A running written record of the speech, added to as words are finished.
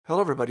Hello,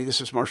 everybody. This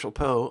is Marshall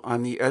Poe.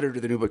 I'm the editor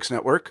of the New Books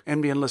Network.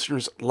 NBN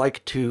listeners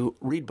like to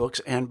read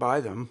books and buy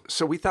them.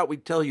 So we thought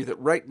we'd tell you that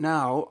right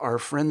now, our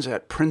friends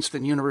at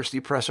Princeton University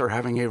Press are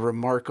having a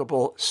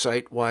remarkable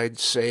site-wide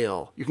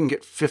sale. You can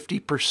get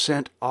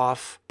 50%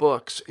 off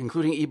books,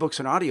 including ebooks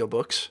and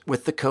audiobooks,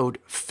 with the code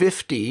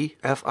 50,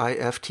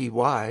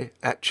 F-I-F-T-Y,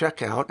 at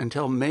checkout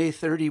until May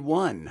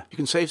 31. You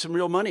can save some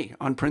real money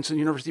on Princeton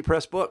University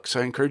Press books.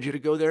 I encourage you to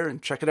go there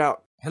and check it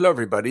out. Hello,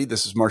 everybody.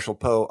 This is Marshall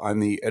Poe. I'm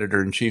the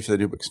editor-in-chief of the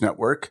New Books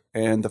Network,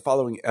 and the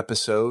following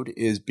episode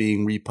is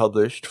being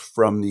republished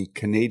from the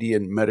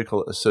Canadian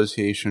Medical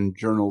Association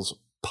Journal's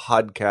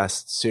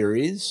podcast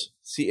series.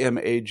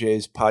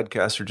 CMAJ's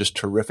podcasts are just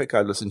terrific.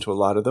 I listen to a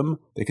lot of them.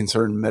 They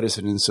concern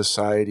medicine and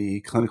society,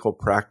 clinical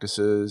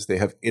practices. They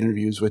have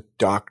interviews with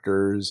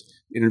doctors,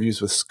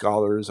 interviews with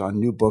scholars on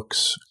new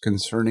books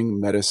concerning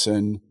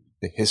medicine,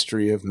 the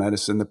history of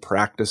medicine, the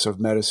practice of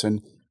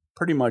medicine.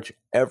 Pretty much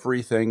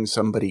everything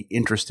somebody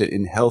interested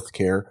in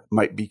healthcare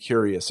might be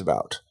curious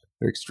about.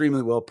 They're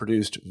extremely well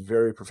produced,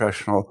 very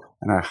professional,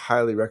 and I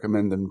highly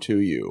recommend them to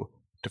you.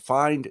 To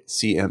find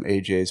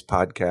CMAJ's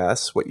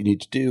podcasts, what you need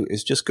to do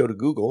is just go to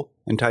Google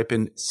and type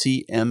in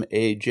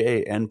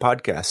CMAJ and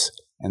podcasts,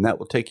 and that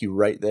will take you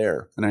right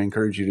there. And I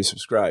encourage you to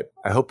subscribe.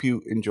 I hope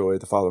you enjoy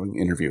the following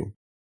interview.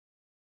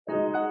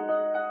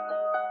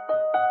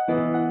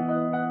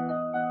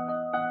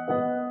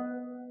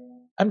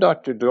 I'm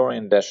Dr.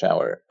 Dorian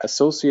Deschauer,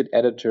 Associate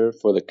Editor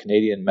for the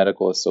Canadian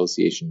Medical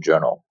Association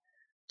Journal.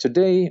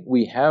 Today,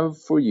 we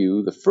have for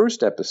you the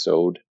first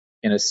episode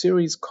in a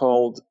series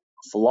called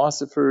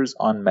Philosophers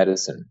on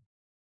Medicine.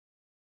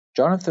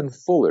 Jonathan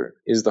Fuller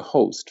is the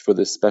host for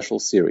this special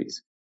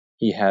series.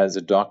 He has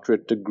a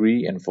doctorate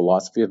degree in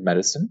philosophy of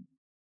medicine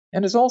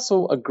and is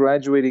also a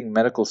graduating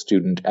medical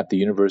student at the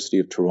University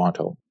of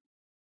Toronto.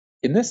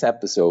 In this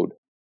episode,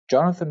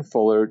 Jonathan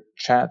Fuller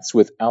chats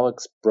with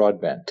Alex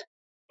Broadbent,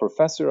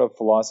 professor of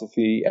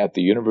philosophy at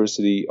the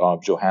University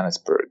of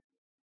Johannesburg.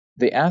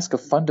 They ask a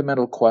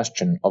fundamental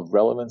question of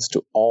relevance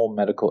to all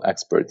medical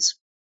experts.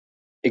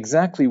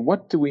 Exactly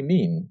what do we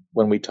mean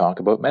when we talk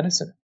about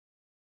medicine?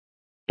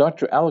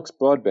 Dr. Alex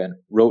Broadbent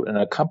wrote an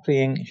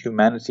accompanying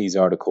humanities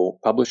article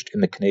published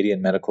in the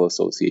Canadian Medical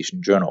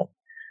Association Journal.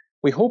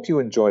 We hope you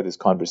enjoy this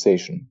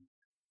conversation.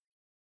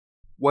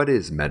 What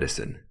is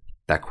medicine?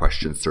 That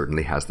question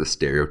certainly has the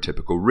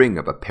stereotypical ring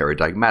of a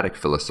paradigmatic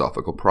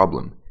philosophical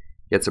problem.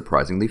 Yet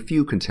surprisingly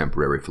few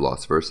contemporary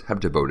philosophers have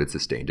devoted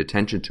sustained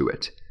attention to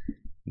it.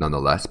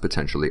 Nonetheless,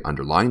 potentially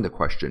underlying the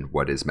question,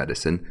 what is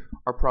medicine,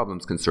 are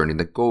problems concerning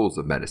the goals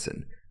of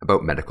medicine,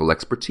 about medical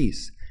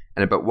expertise,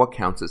 and about what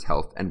counts as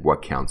health and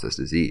what counts as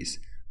disease,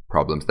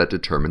 problems that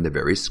determine the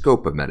very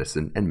scope of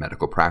medicine and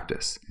medical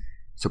practice.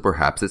 So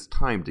perhaps it's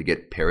time to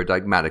get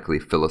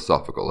paradigmatically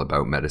philosophical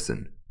about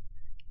medicine.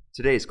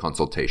 Today's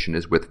consultation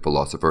is with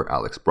philosopher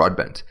Alex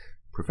Broadbent,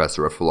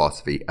 professor of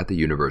philosophy at the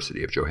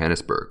University of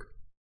Johannesburg.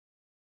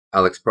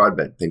 Alex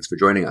Broadbent, thanks for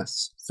joining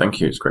us. Thank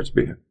you. It's great to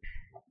be here.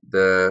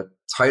 The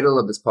title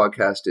of this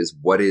podcast is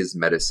What is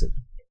Medicine?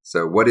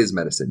 So what is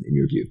medicine in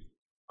your view?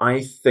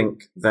 I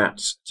think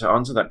that to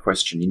answer that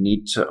question, you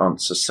need to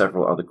answer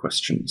several other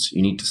questions.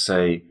 You need to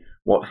say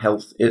what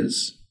health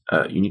is.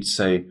 You need to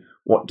say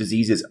what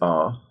diseases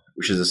are,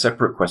 which is a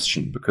separate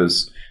question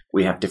because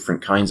we have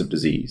different kinds of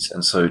disease.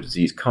 And so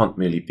disease can't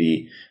merely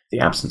be the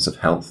absence of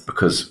health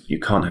because you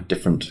can't have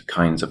different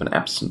kinds of an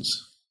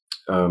absence.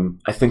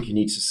 I think you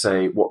need to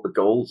say what the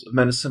goals of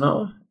medicine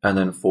are. And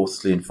then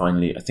fourthly and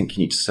finally, I think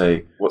you need to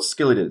say what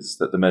skill it is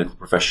that the medical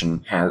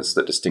profession has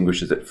that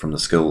distinguishes it from the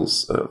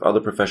skills of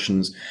other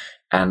professions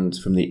and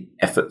from the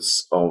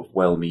efforts of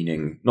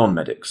well-meaning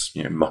non-medics,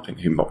 who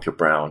mop your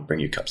brow and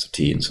bring you cups of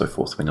tea and so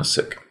forth when you're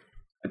sick.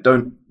 I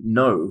don't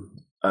know,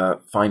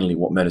 finally,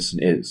 what medicine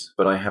is,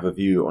 but I have a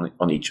view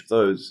on each of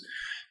those.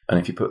 And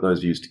if you put those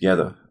views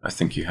together, I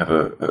think you have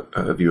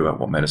a view about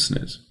what medicine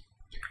is.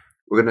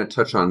 We're going to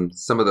touch on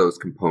some of those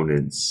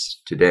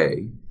components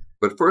today.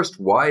 But first,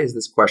 why is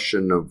this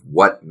question of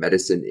what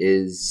medicine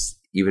is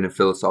even a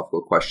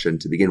philosophical question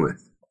to begin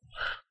with?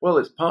 Well,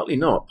 it's partly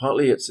not.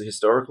 Partly it's a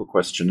historical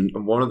question.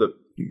 And one of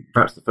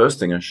perhaps the first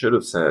thing I should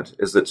have said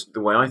is that the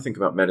way I think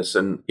about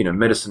medicine,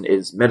 medicine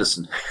is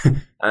medicine.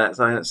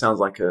 It sounds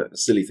like a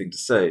silly thing to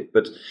say,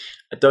 but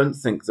I don't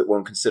think that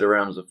one can sit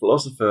around as a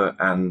philosopher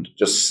and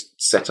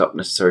just set up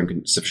necessary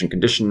and sufficient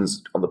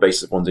conditions on the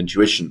basis of one's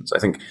intuitions. I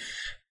think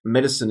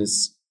medicine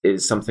is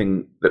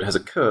something that has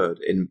occurred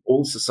in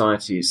all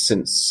societies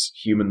since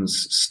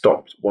humans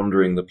stopped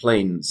wandering the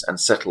plains and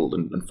settled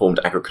and formed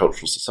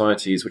agricultural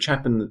societies, which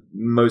happened in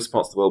most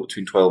parts of the world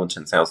between 12 and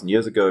 10,000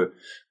 years ago,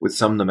 with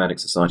some nomadic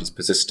societies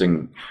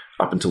persisting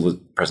up until the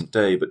present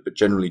day, but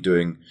generally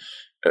doing,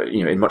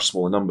 in much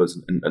smaller numbers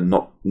and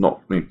not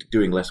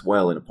doing less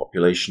well in a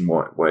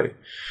population-wide way.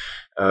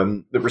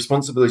 The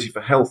responsibility for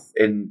health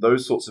in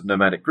those sorts of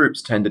nomadic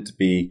groups tended to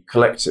be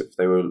collective.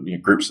 They were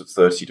groups of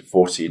 30 to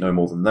 40, no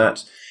more than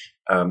that.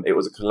 It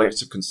was a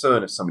collective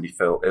concern if somebody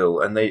fell ill,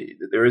 and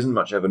there isn't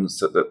much evidence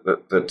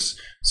that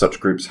such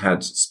groups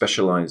had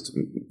specialized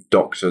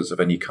doctors of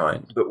any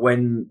kind. But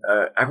when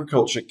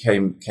agriculture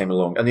came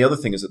along, and the other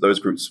thing is that those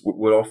groups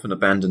would often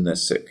abandon their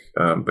sick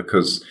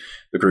because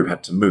the group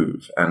had to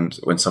move, and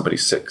when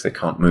somebody's sick, they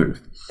can't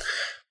move.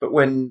 But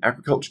when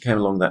agriculture came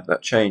along,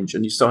 that changed,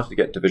 and you started to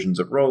get divisions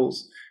of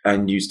roles,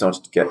 and you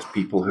started to get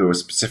people who were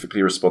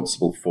specifically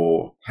responsible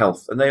for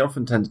health, and they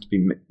often tended to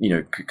be,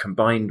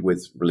 combined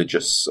with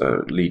religious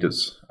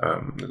leaders.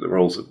 The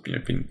roles have,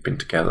 been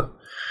together.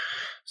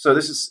 So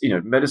this is,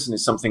 medicine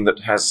is something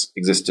that has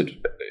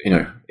existed,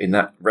 in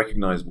that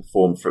recognizable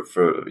form for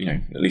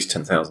at least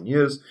 10,000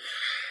 years.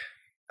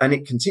 And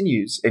it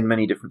continues in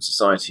many different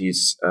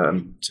societies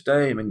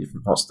today, in many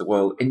different parts of the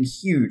world, in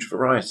huge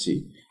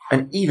variety.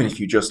 And even if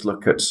you just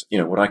look at,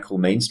 what I call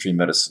mainstream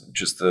medicine,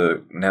 which is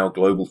the now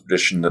global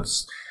tradition that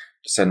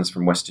descends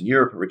from Western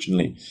Europe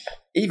originally,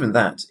 even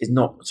that is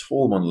not at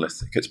all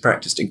monolithic. It's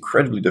practiced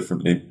incredibly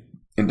differently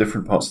in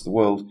different parts of the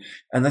world.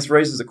 And this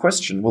raises a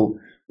question, well,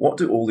 what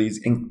do all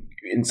these,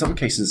 in some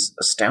cases,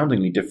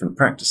 astoundingly different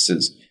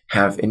practices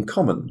have in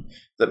common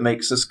that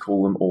makes us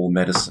call them all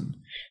medicine?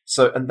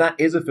 So, and that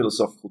is a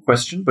philosophical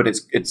question, but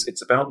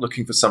it's about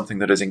looking for something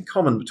that is in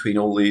common between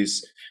all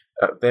these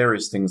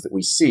various things that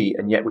we see,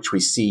 and yet which we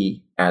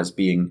see as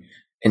being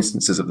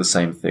instances of the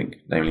same thing,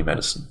 namely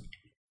medicine.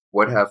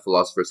 What have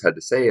philosophers had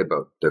to say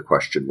about the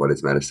question, what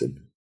is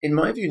medicine? In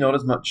my view, not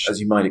as much as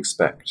you might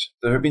expect.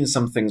 There have been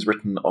some things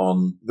written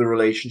on the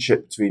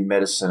relationship between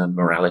medicine and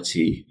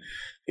morality,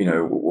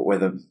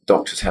 whether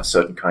doctors have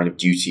certain kind of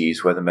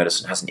duties, whether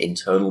medicine has an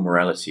internal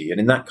morality. And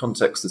in that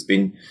context, there's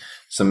been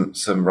some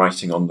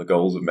writing on the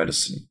goals of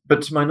medicine.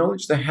 But to my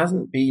knowledge, there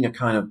hasn't been a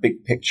kind of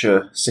big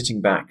picture sitting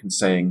back and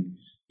saying,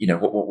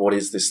 what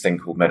is this thing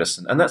called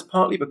medicine? And that's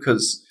partly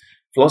because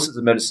philosophers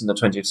of medicine in the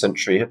 20th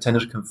century have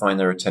tended to confine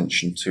their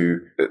attention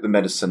to the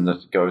medicine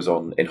that goes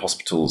on in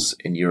hospitals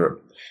in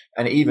Europe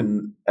and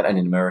in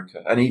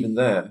America. And even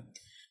there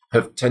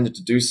have tended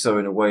to do so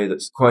in a way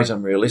that's quite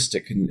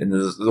unrealistic. And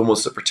there's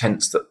almost a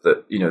pretense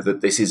that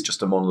this is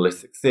just a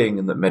monolithic thing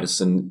and that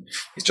medicine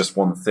is just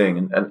one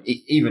thing. And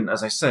even,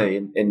 as I say,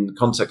 in the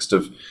context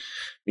of,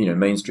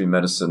 mainstream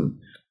medicine,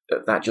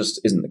 that just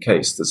isn't the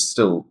case. There's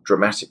still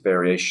dramatic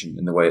variation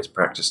in the way it's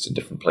practiced in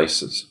different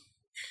places.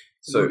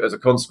 So as a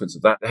consequence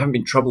of that, they haven't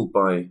been troubled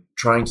by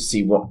trying to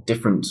see what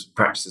different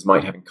practices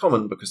might have in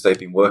common because they've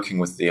been working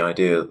with the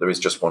idea that there is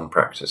just one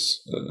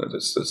practice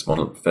that's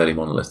fairly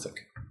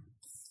monolithic.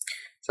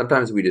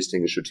 Sometimes we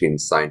distinguish between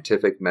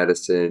scientific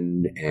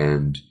medicine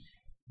and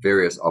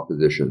various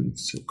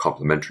oppositions,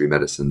 complementary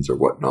medicines or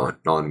whatnot,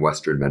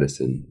 non-Western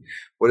medicine.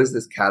 What is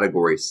this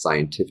category,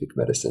 scientific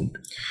medicine?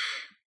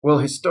 Well,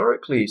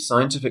 historically,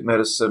 scientific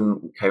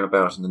medicine came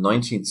about in the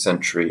 19th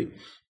century,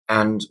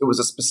 and it was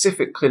a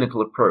specific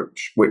clinical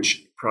approach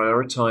which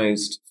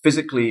prioritized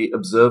physically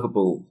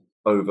observable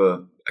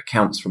over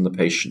accounts from the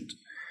patient.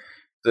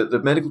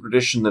 The medical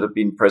tradition that had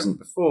been present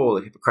before,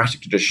 the Hippocratic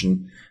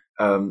tradition,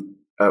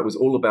 was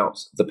all about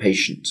the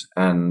patient,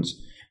 and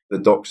the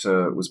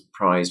doctor was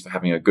prized for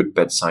having a good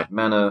bedside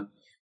manner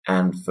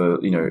and for,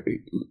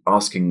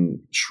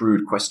 asking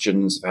shrewd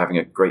questions, for having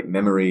a great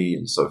memory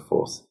and so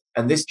forth.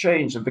 And this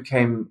changed and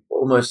became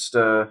almost,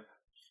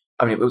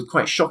 it was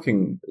quite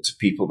shocking to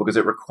people because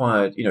it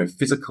required,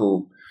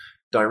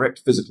 direct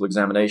physical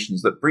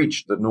examinations that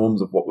breached the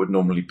norms of what would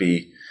normally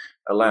be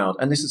allowed.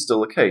 And this is still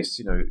the case.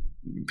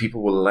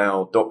 People will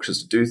allow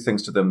doctors to do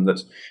things to them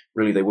that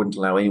really they wouldn't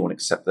allow anyone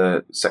except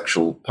their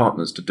sexual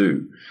partners to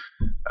do.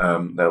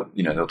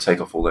 They'll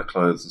take off all their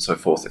clothes and so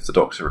forth if the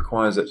doctor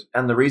requires it.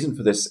 And the reason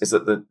for this is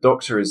that the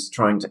doctor is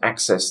trying to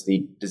access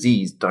the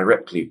disease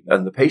directly,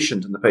 and the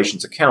patient and the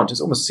patient's account is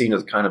almost seen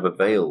as kind of a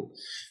veil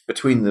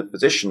between the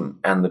physician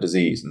and the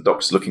disease, and the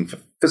doctor's looking for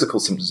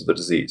physical symptoms of the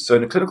disease. So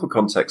in a clinical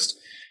context,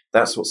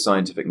 that's what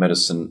scientific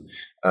medicine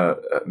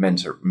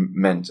meant.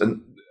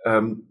 And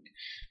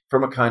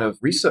from a kind of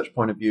research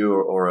point of view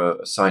or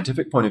a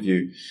scientific point of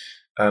view,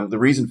 the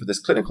reason for this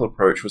clinical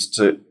approach was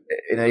to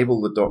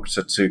enable the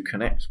doctor to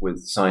connect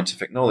with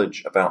scientific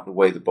knowledge about the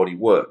way the body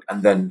works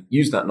and then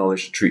use that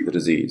knowledge to treat the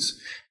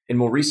disease. In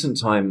more recent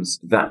times,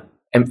 that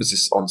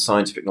emphasis on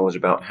scientific knowledge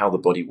about how the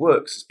body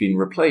works has been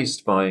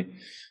replaced by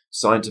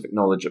scientific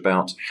knowledge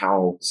about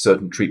how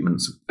certain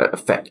treatments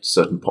affect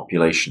certain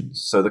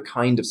populations. So the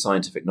kind of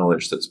scientific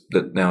knowledge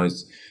that now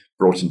is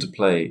brought into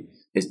play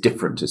is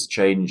different. It's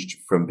changed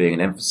from being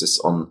an emphasis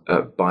on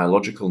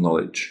biological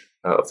knowledge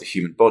of the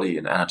human body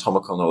and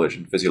anatomical knowledge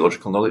and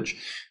physiological knowledge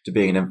to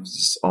being an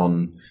emphasis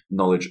on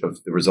knowledge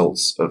of the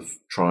results of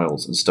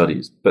trials and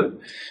studies. But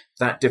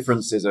that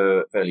difference is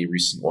a fairly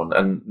recent one,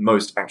 and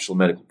most actual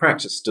medical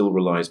practice still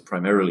relies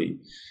primarily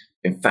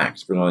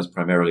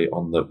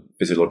on the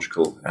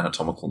physiological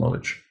anatomical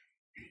knowledge.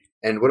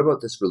 And what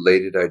about this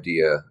related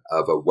idea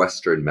of a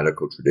Western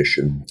medical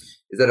tradition?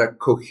 Is that a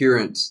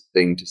coherent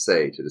thing to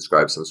say, to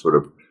describe some sort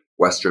of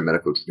Western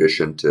medical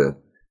tradition, to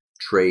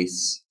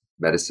trace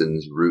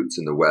medicine's roots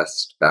in the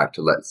West back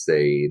to, let's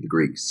say, the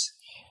Greeks?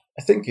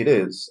 I think it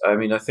is. I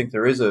mean, I think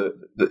there is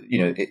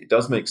it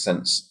does make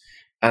sense,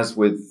 as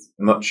with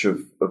much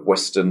of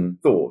Western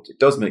thought, it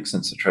does make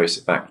sense to trace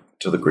it back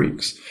to the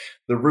Greeks.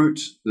 The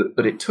route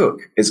that it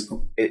took is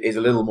a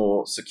little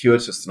more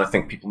circuitous than I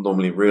think people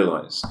normally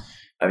realize.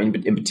 I mean,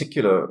 in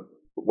particular,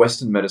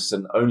 Western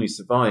medicine only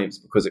survives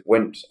because it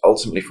went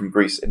ultimately from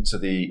Greece into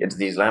the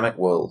Islamic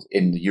world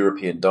in the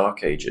European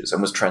Dark Ages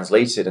and was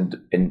translated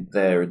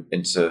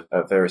into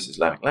various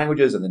Islamic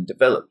languages and then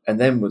developed and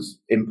then was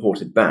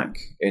imported back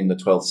in the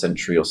 12th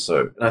century or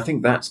so. And I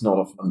think that's not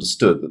often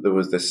understood, that there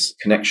was this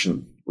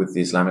connection with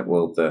the Islamic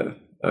world there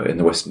in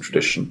the Western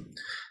tradition.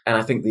 And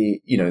I think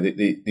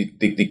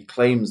the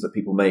claims that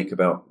people make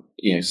about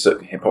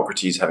certain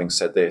Hippocrates having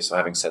said this or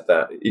having said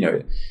that,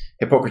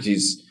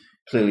 Hippocrates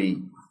clearly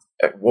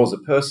was a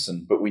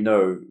person, but we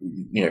know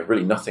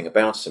really nothing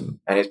about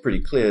him. And it's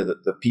pretty clear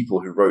that the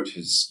people who wrote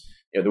his,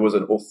 there was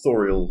an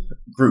authorial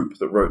group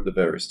that wrote the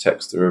various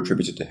texts that are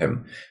attributed to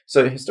him.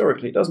 So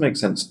historically, it does make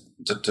sense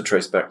to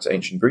trace back to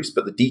ancient Greece,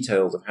 but the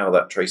details of how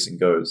that tracing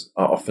goes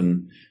are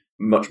often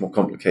much more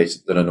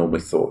complicated than are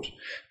normally thought.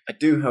 I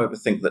do, however,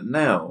 think that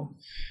now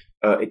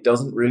it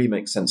doesn't really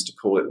make sense to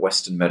call it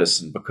Western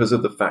medicine because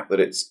of the fact that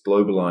it's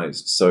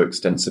globalized so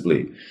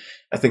extensively.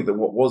 I think that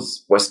what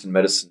was Western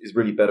medicine is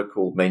really better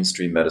called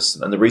mainstream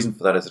medicine. And the reason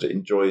for that is that it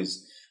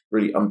enjoys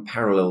really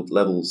unparalleled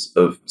levels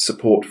of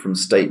support from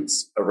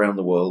states around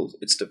the world.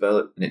 It's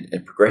developed and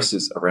it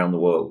progresses around the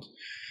world.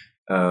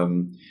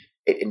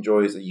 It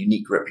enjoys a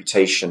unique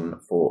reputation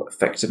for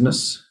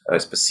effectiveness.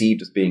 It's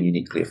perceived as being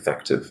uniquely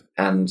effective.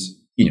 And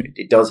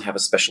it does have a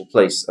special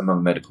place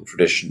among medical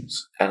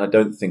traditions. And I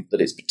don't think that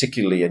it's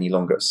particularly any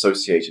longer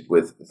associated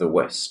with the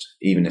West,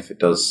 even if it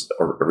does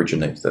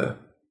originate there.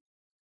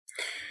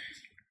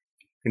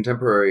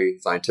 Contemporary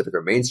scientific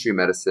or mainstream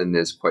medicine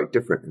is quite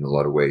different in a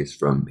lot of ways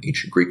from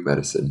ancient Greek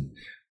medicine.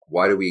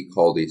 Why do we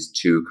call these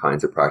two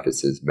kinds of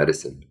practices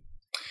medicine?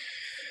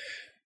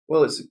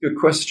 Well, it's a good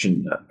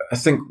question. I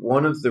think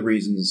one of the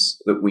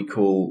reasons that we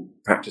call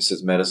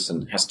practices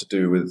medicine has to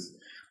do with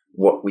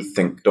what we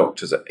think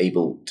doctors are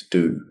able to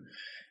do.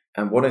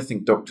 And what I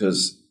think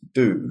doctors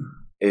do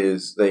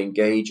is they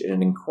engage in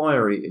an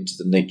inquiry into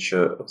the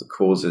nature of the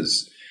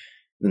causes,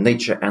 the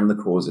nature and the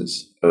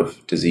causes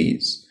of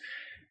disease.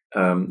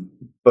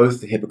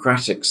 Both the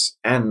Hippocratics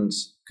and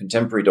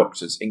contemporary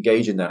doctors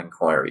engage in that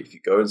inquiry. If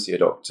you go and see a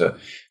doctor,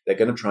 they're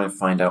going to try and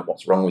find out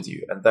what's wrong with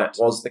you. And that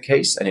was the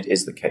case, and it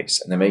is the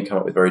case. And they may come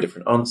up with very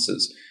different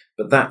answers,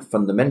 but that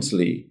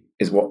fundamentally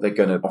is what they're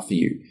going to offer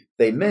you.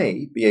 They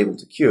may be able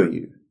to cure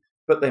you,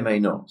 but they may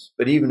not.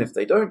 But even if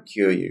they don't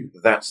cure you,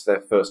 that's their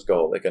first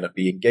goal. They're going to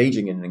be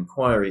engaging in an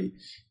inquiry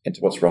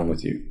into what's wrong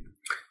with you.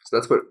 So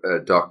that's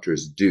what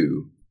doctors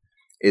do.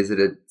 Is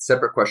it a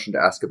separate question to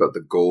ask about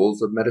the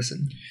goals of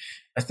medicine?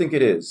 I think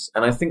it is.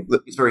 And I think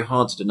that it's very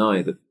hard to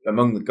deny that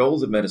among the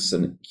goals of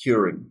medicine,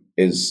 curing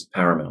is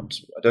paramount.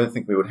 I don't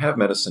think we would have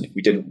medicine if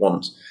we didn't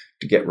want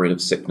to get rid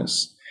of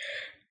sickness.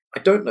 I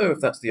don't know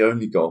if that's the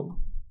only goal.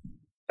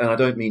 And I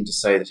don't mean to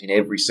say that in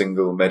every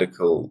single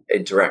medical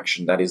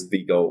interaction that is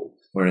the goal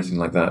or anything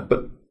like that.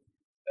 But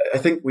I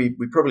think we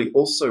probably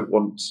also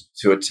want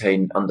to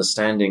attain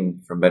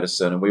understanding from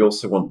medicine, and we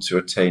also want to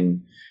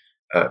attain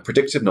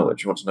predictive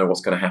knowledge. We want to know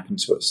what's going to happen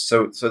to us.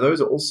 So those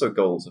are also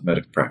goals of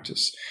medical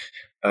practice.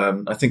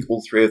 I think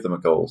all three of them are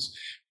goals.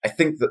 I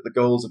think that the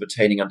goals of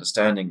attaining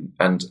understanding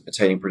and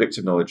attaining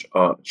predictive knowledge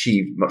are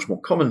achieved much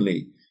more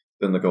commonly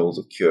than the goals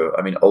of cure.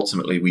 I mean,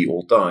 ultimately, we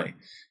all die.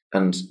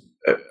 And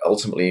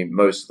ultimately,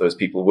 most of those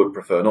people would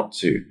prefer not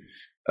to.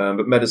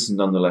 But medicine,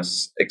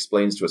 nonetheless,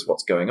 explains to us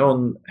what's going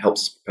on,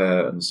 helps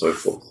prepare, and so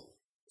forth.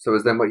 So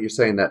is then what you're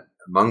saying that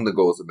among the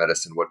goals of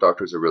medicine, what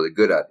doctors are really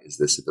good at is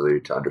this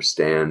ability to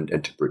understand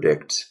and to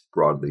predict,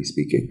 broadly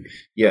speaking?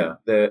 Yeah,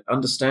 their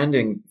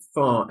understanding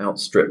far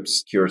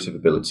outstrips curative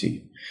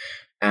ability.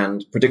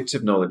 And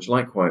predictive knowledge,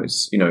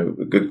 likewise,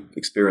 a good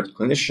experienced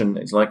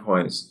clinician is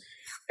likewise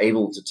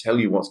able to tell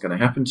you what's going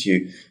to happen to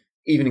you,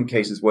 even in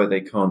cases where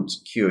they can't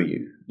cure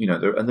you.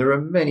 There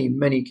are many,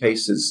 many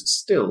cases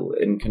still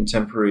in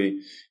contemporary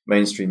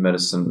mainstream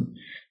medicine.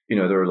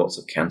 There are lots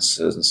of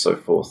cancers and so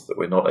forth that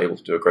we're not able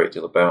to do a great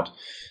deal about.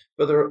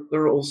 But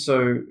there are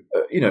also,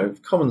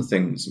 common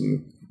things,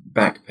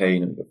 back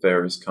pain of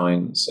various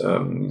kinds,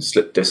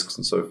 slipped discs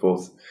and so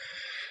forth,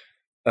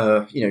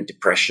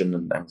 depression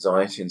and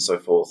anxiety and so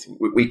forth.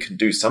 We can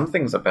do some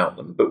things about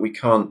them, but we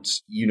can't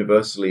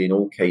universally in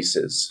all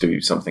cases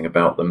do something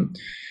about them.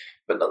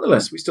 But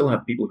nonetheless, we still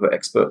have people who are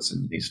experts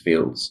in these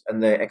fields,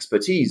 and their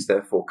expertise,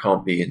 therefore,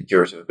 can't be in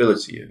curative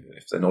ability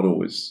if they're not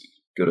always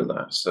good at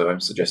that. So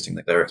I'm suggesting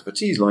that their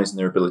expertise lies in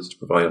their ability to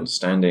provide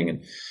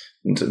understanding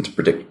and to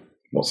predict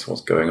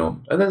what's going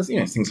on. And then,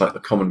 things like the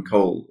common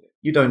cold.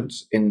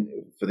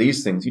 For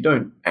these things, you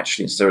don't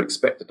actually necessarily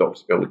expect the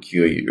doctor to be able to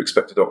cure you. You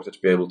expect a doctor to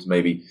be able to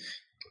maybe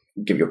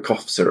give you a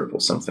cough syrup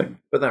or something.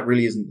 But that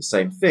really isn't the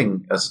same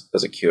thing as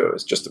a cure.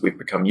 It's just that we've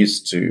become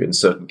used to, in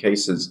certain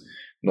cases,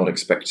 not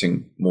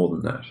expecting more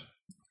than that.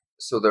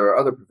 So there are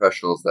other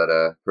professionals that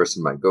a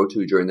person might go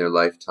to during their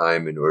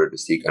lifetime in order to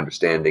seek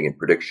understanding and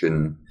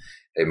prediction.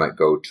 They might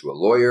go to a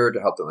lawyer to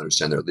help them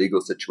understand their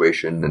legal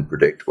situation and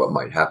predict what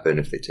might happen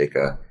if they take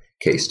a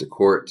case to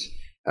court.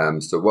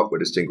 So what would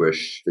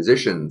distinguish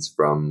physicians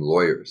from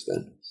lawyers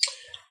then?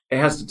 It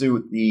has to do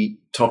with the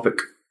topic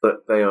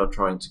that they are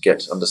trying to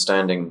get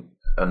understanding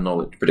and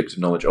knowledge, predictive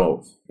knowledge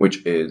of,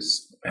 which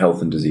is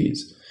health and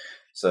disease.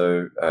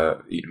 So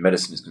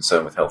medicine is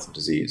concerned with health and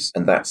disease,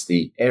 and that's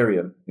the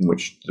area in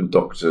which the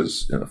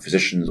doctors,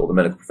 physicians, or the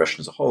medical profession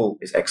as a whole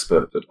is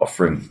expert at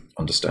offering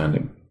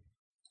understanding.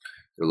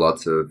 There are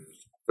lots of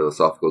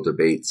philosophical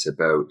debates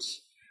about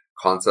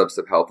concepts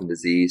of health and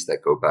disease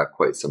that go back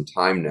quite some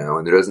time now,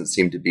 and there doesn't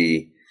seem to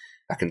be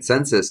a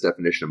consensus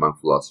definition among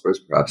philosophers,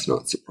 perhaps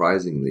not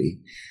surprisingly.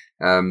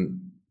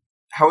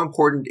 How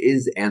important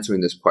is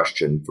answering this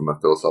question from a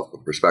philosophical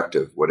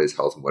perspective? What is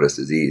health and what is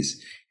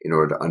disease, in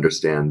order to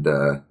understand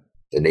the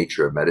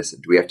nature of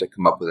medicine? Do we have to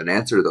come up with an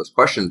answer to those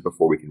questions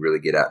before we can really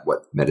get at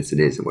what medicine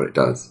is and what it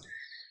does?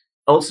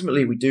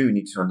 Ultimately, we do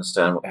need to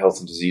understand what health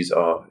and disease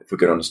are if we're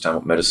going to understand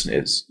what medicine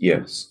is,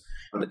 yes.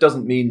 And it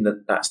doesn't mean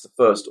that that's the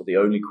first or the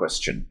only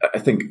question. I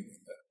think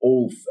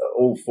all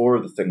four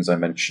of the things I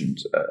mentioned,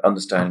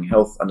 understanding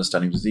health,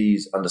 understanding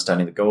disease,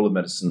 understanding the goal of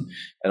medicine,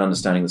 and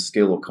understanding the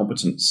skill or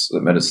competence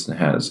that medicine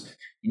has,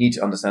 you need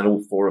to understand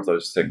all four of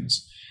those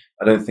things.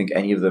 I don't think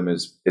any of them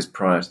is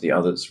prior to the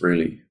others,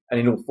 really. And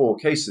in all four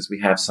cases, we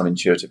have some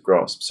intuitive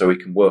grasp, so we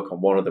can work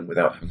on one of them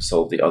without having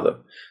solved the other.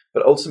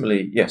 But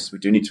ultimately, yes, we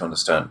do need to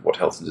understand what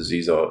health and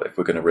disease are if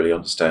we're going to really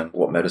understand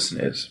what medicine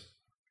is.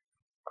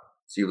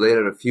 So you've laid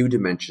out a few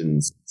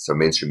dimensions. So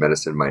mainstream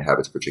medicine might have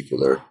its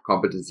particular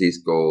competencies,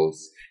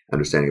 goals,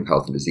 understanding of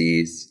health and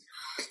disease.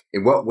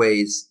 In what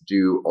ways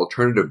do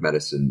alternative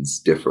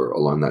medicines differ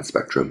along that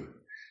spectrum?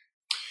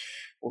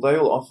 Well, they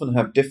will often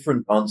have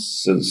different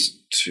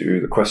answers to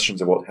the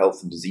questions of what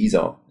health and disease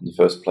are in the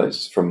first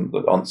place from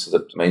the answer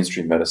that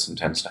mainstream medicine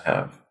tends to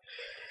have.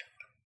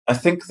 I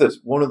think that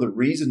one of the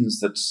reasons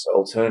that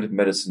alternative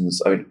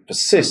medicines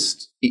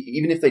persist,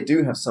 even if they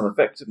do have some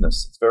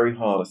effectiveness, it's very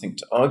hard, I think,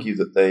 to argue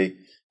that they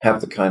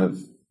have the kind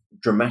of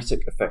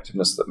dramatic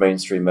effectiveness that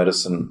mainstream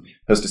medicine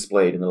has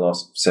displayed in the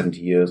last 70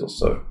 years or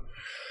so.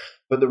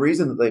 But the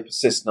reason that they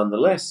persist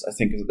nonetheless, I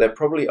think, is that they're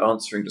probably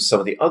answering to some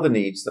of the other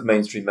needs that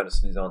mainstream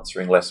medicine is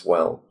answering less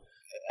well.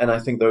 And I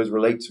think those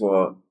relate to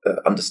our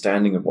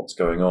understanding of what's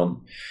going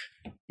on.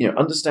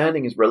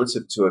 Understanding is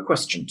relative to a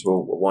question, to a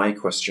why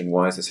question.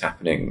 Why is this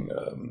happening?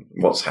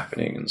 What's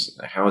happening? And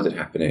how is it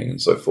happening?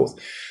 And so forth.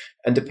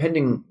 And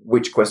depending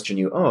which question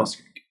you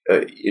ask,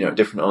 a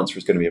different answer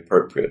is going to be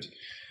appropriate.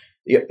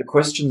 The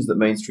questions that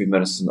mainstream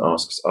medicine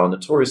asks are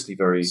notoriously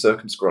very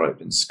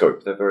circumscribed in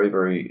scope. They're very,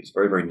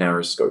 very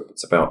narrow scope.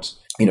 It's about,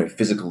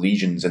 physical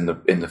lesions in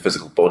the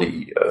physical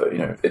body.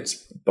 It's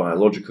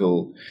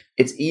biological.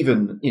 It's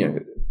even,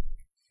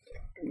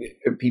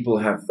 people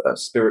have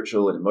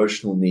spiritual and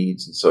emotional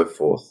needs and so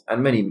forth.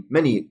 And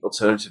many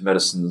alternative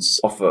medicines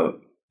offer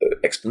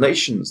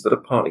explanations that are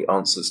partly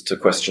answers to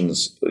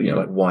questions,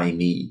 like why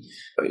me?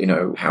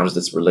 How does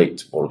this relate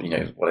to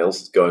what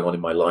else is going on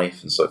in my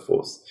life and so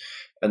forth?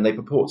 And they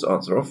purport to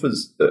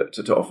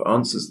offer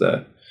answers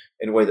there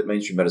in a way that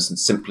mainstream medicine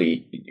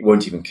simply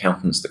won't even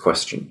countenance the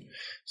question.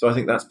 So I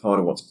think that's part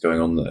of what's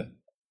going on there.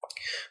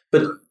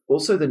 But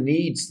also the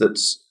needs that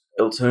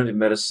alternative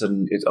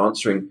medicine is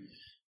answering.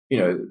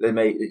 There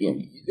may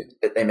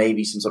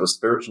be some sort of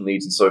spiritual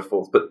needs and so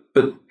forth, but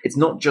it's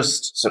not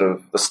just sort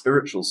of the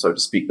spiritual, so to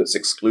speak, that's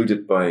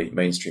excluded by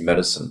mainstream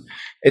medicine.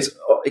 It's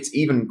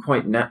even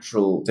quite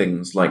natural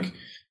things like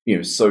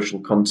social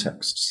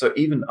context. So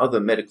even other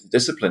medical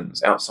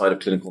disciplines outside of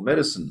clinical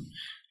medicine,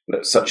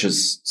 such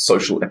as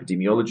social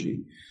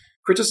epidemiology,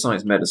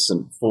 criticize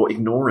medicine for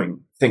ignoring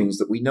things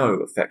that we know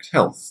affect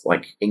health,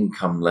 like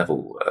income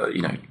level,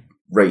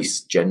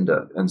 race,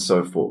 gender, and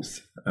so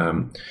forth.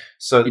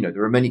 So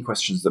there are many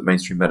questions that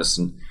mainstream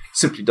medicine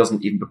simply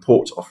doesn't even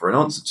purport to offer an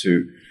answer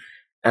to.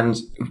 And,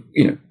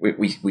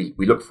 we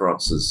look for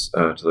answers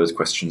to those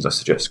questions, I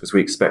suggest, because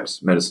we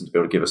expect medicine to be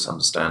able to give us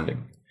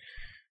understanding.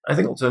 I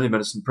think alternative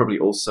medicine probably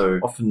also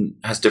often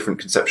has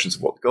different conceptions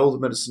of what the goals of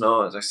medicine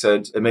are. As I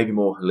said, it may be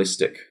more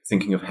holistic,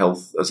 thinking of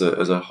health as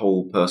a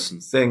whole person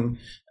thing,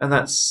 and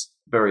that's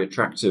very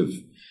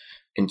attractive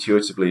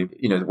intuitively.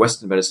 The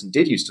Western medicine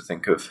did used to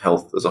think of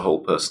health as a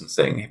whole person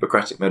thing.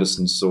 Hippocratic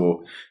medicine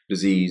saw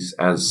disease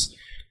as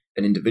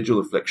an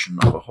individual affliction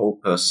of a whole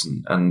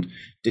person and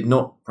did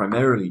not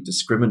primarily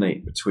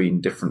discriminate between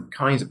different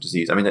kinds of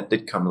disease. I mean, that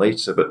did come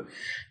later, but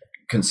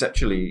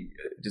conceptually,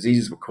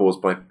 diseases were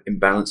caused by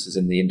imbalances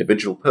in the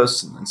individual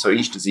person. And so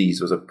each disease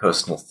was a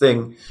personal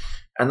thing.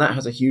 And that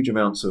has a huge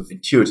amount of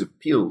intuitive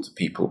appeal to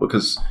people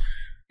because,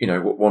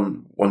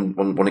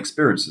 one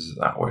experiences it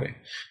that way.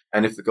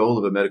 And if the goal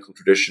of a medical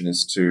tradition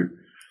is to,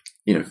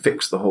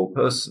 fix the whole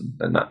person,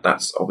 then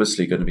that's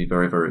obviously going to be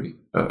very, very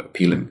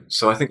appealing.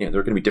 So I think there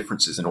are going to be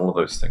differences in all of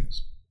those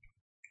things.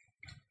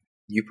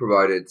 You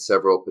provided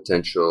several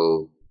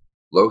potential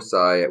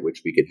loci at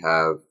which we could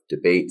have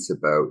debates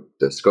about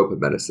the scope of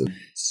medicine.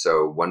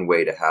 So one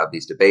way to have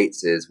these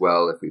debates is,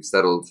 well, if we've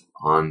settled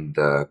on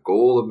the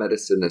goal of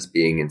medicine as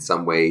being in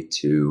some way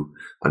to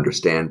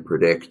understand,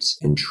 predict,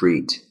 and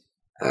treat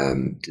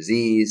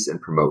disease and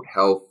promote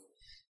health,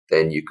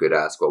 then you could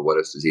ask, well, what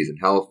is disease and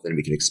health? And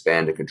we can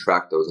expand and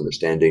contract those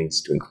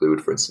understandings to include,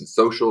 for instance,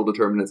 social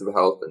determinants of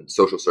health and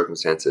social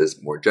circumstances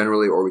more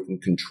generally, or we can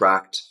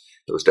contract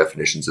those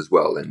definitions as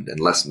well and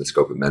lessen the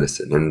scope of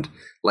medicine. And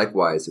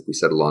likewise, if we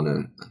settle on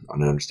an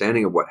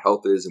understanding of what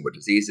health is and what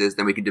disease is,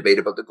 then we can debate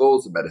about the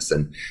goals of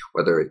medicine,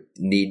 whether it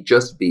need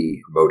just be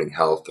promoting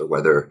health or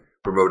whether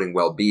promoting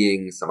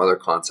well-being, some other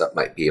concept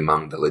might be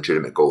among the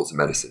legitimate goals of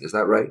medicine. Is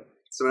that right?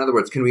 So in other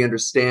words, can we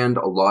understand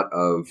a lot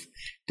of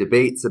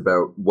debates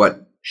about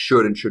what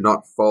should and should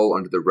not fall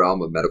under the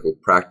realm of medical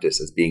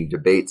practice as being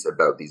debates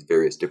about these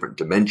various different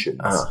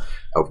dimensions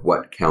of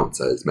what counts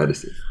as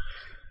medicine?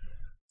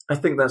 I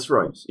think that's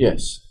right,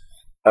 yes.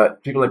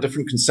 People have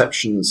different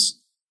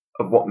conceptions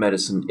of what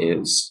medicine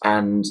is,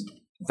 and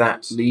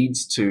that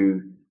leads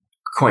to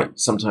quite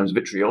sometimes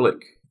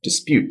vitriolic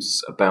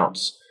disputes about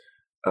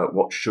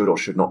what should or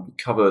should not be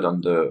covered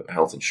under a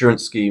health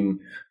insurance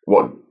scheme,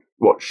 what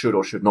should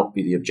or should not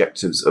be the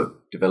objectives of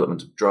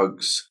development of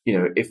drugs.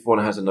 If one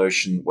has a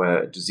notion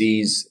where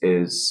disease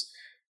is,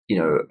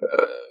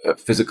 a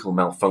physical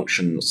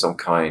malfunction of some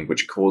kind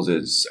which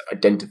causes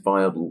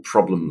identifiable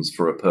problems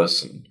for a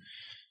person,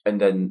 and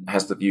then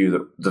has the view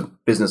that the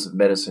business of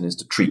medicine is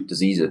to treat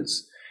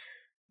diseases,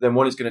 then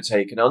one is going to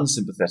take an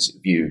unsympathetic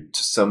view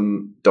to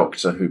some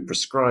doctor who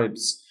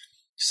prescribes,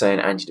 say, an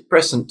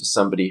antidepressant to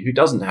somebody who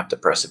doesn't have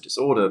depressive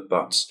disorder,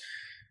 but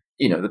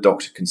the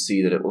doctor can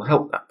see that it will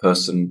help that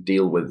person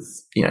deal with,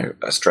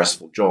 a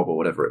stressful job or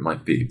whatever it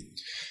might be.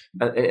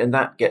 And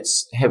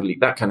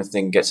that kind of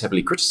thing gets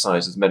heavily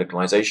criticized as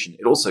medicalization.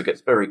 It also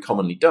gets very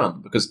commonly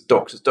done because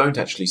doctors don't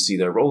actually see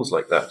their roles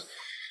like that.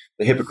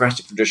 The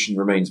Hippocratic tradition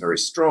remains very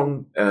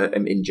strong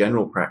in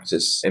general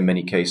practice in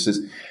many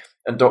cases,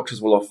 and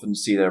doctors will often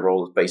see their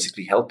role as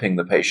basically helping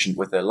the patient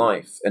with their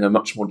life in a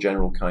much more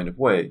general kind of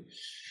way.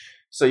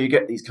 So you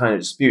get these kind of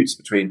disputes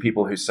between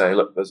people who say,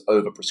 look, there's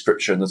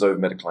over-prescription, there's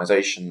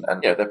over-medicalization,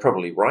 and they're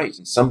probably right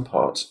in some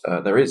part.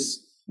 There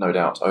is, no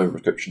doubt,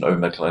 over-prescription,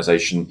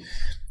 over-medicalization,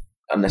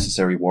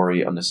 unnecessary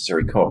worry,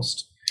 unnecessary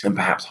cost, and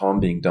perhaps harm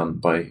being done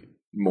by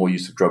more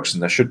use of drugs than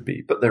there should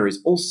be. But there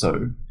is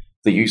also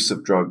the use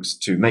of drugs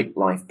to make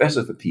life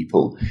better for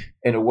people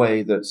in a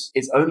way that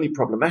is only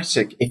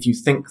problematic if you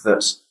think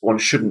that one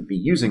shouldn't be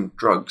using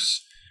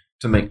drugs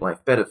to make life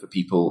better for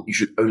people. You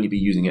should only be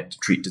using it to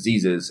treat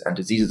diseases, and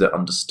diseases are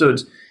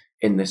understood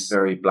in this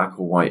very black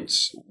or white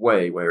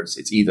way where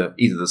it's either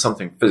there's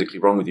something physically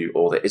wrong with you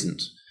or there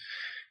isn't.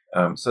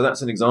 So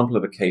that's an example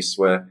of a case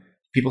where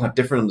people have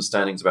different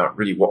understandings about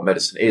really what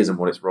medicine is and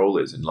what its role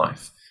is in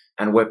life,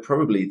 and where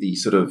probably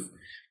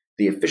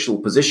the official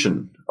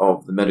position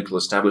of the medical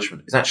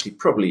establishment is actually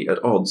probably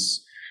at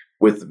odds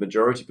with the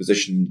majority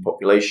position in the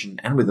population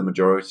and with the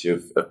majority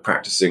of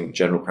practicing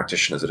general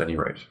practitioners at any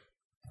rate.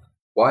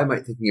 Why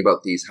might thinking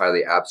about these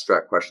highly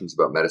abstract questions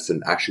about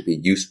medicine actually be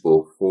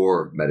useful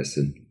for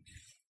medicine?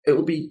 It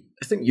will be,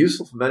 I think,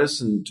 useful for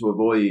medicine to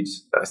avoid,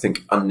 I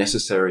think,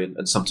 unnecessary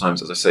and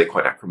sometimes, as I say,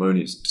 quite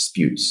acrimonious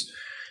disputes.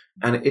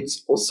 And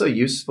it's also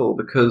useful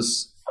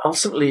because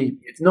ultimately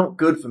it's not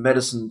good for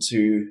medicine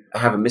to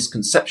have a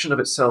misconception of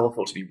itself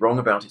or to be wrong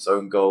about its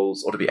own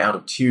goals or to be out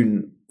of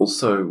tune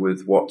also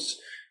with what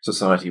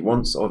society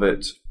wants of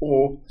it,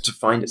 or to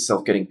find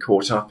itself getting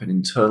caught up in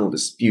internal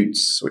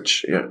disputes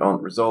which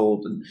aren't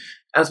resolved. And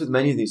as with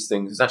many of these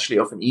things, it's actually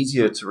often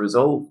easier to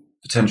resolve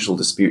potential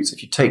disputes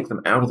if you take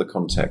them out of the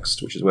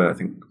context, which is where I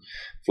think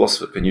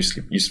philosophers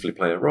can usefully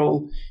play a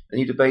role, and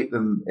you debate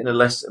them in a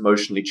less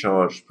emotionally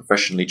charged,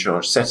 professionally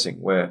charged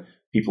setting where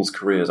people's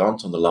careers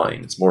aren't on the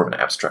line. It's more of an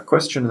abstract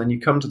question, and then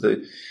you come to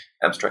the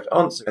abstract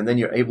answer, and then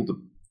you're able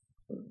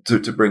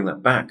to bring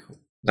that back.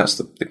 That's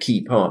the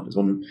key part, is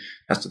one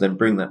has to then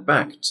bring that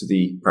back to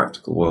the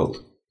practical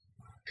world.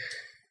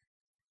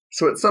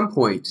 So at some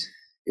point,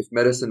 if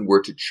medicine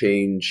were to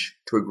change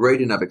to a great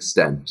enough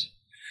extent,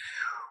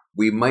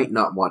 we might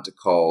not want to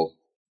call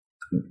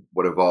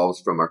what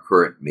evolves from our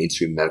current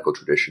mainstream medical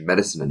tradition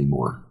medicine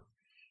anymore.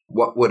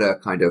 What would a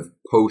kind of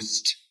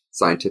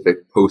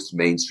post-scientific,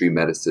 post-mainstream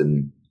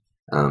medicine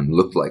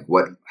look like?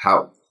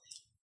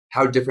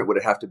 How different would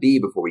it have to be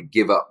before we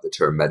give up the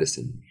term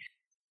medicine?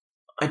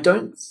 I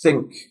don't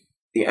think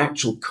the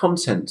actual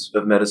content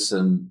of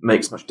medicine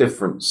makes much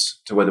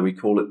difference to whether we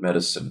call it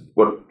medicine.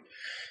 What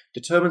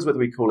determines whether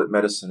we call it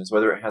medicine is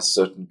whether it has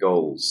certain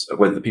goals, or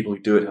whether the people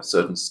who do it have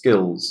certain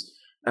skills.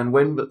 And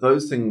when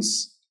those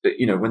things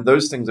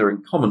are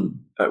in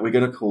common, we're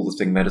going to call the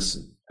thing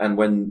medicine. And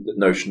when the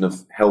notion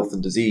of health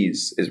and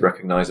disease is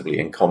recognizably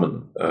in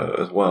common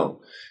as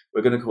well,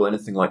 we're going to call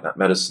anything like that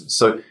medicine.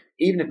 So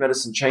even if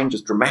medicine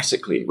changes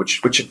dramatically,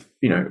 which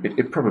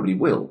it probably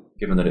will,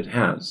 given that it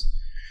has,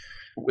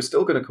 we're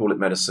still going to call it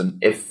medicine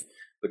if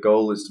the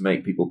goal is to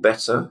make people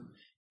better,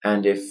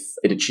 and if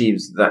it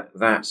achieves that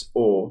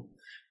or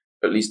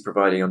at least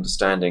providing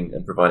understanding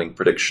and providing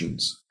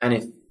predictions. And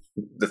if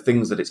the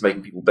things that it's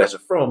making people better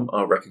from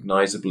are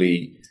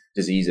recognizably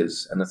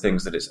diseases and the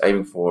things that it's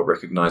aiming for are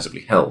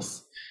recognizably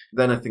health,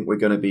 then I think we're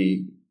going to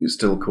be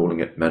still calling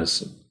it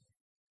medicine.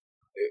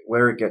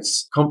 Where it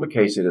gets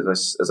complicated,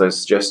 as I was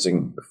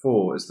suggesting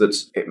before, is that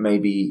it may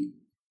be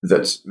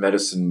that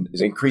medicine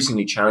is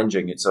increasingly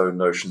challenging its own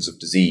notions of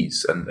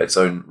disease and its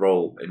own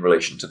role in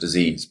relation to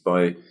disease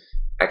by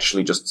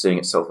actually just seeing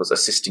itself as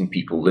assisting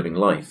people living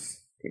life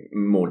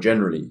more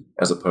generally,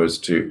 as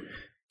opposed to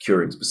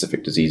curing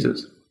specific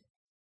diseases.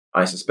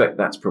 I suspect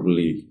that's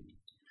probably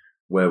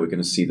where we're going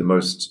to see the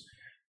most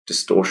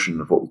distortion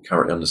of what we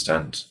currently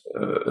understand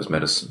as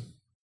medicine.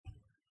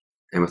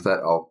 And with that,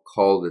 I'll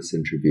call this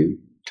interview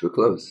to a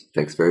close.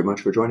 Thanks very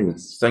much for joining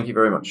us. Thank you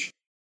very much.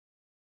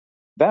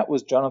 That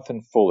was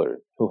Jonathan Fuller,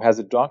 who has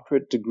a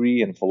doctorate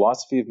degree in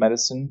philosophy of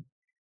medicine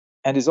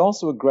and is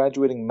also a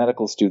graduating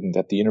medical student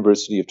at the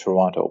University of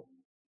Toronto.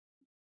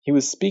 He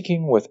was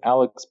speaking with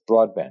Alex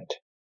Broadbent,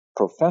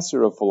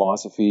 professor of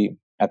philosophy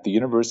at the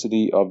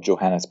University of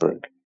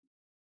Johannesburg.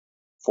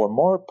 For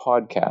more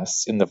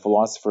podcasts in the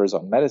Philosophers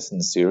on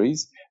Medicine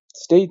series,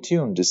 stay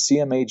tuned to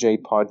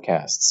CMAJ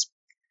Podcasts.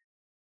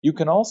 You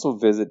can also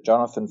visit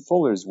Jonathan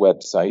Fuller's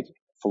website,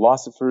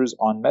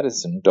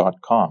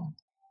 philosophersonmedicine.com.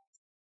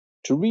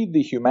 To read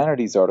the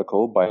humanities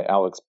article by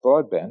Alex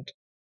Broadbent,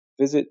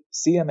 visit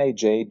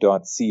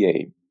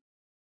cmaj.ca.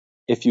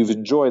 If you've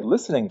enjoyed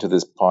listening to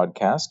this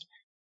podcast,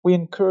 we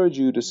encourage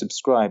you to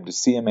subscribe to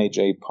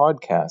CMAJ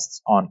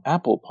Podcasts on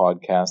Apple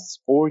Podcasts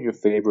or your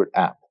favorite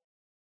app.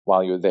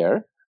 While you're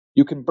there,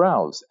 you can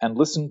browse and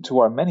listen to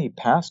our many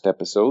past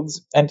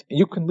episodes, and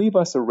you can leave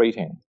us a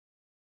rating.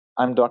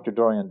 I'm Dr.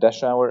 Dorian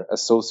Deschauer,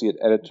 Associate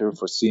Editor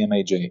for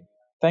CMAJ.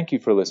 Thank you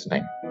for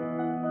listening.